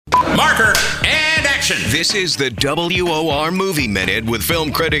Marker and action. This is the WOR Movie Minute with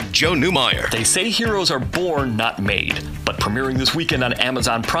film critic Joe Newmeyer. They say heroes are born, not made. But premiering this weekend on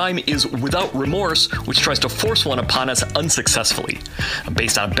Amazon Prime is Without Remorse, which tries to force one upon us unsuccessfully.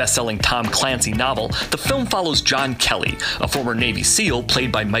 Based on a best-selling Tom Clancy novel, the film follows John Kelly, a former Navy SEAL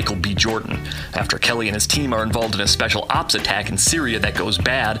played by Michael B. Jordan. After Kelly and his team are involved in a special ops attack in Syria that goes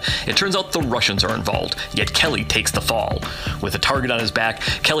bad, it turns out the Russians are involved, yet Kelly takes the fall. With a target on his back,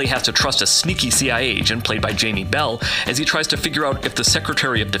 Kelly has to trust a sneaky CIA agent played by Jamie Bell as he tries to figure out if the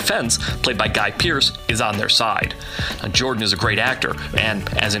Secretary of Defense, played by Guy Pearce, is on their side. Now, Jordan is a great actor, and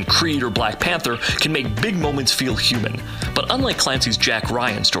as in Creed or Black Panther, can make big moments feel human. But unlike Clancy's Jack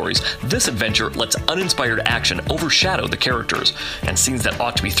Ryan stories, this adventure lets uninspired action overshadow the characters, and scenes that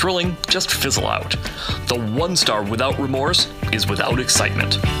ought to be thrilling just fizzle out. The one-star Without Remorse is without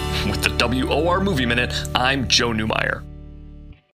excitement. With the WOR Movie Minute, I'm Joe Newmeyer.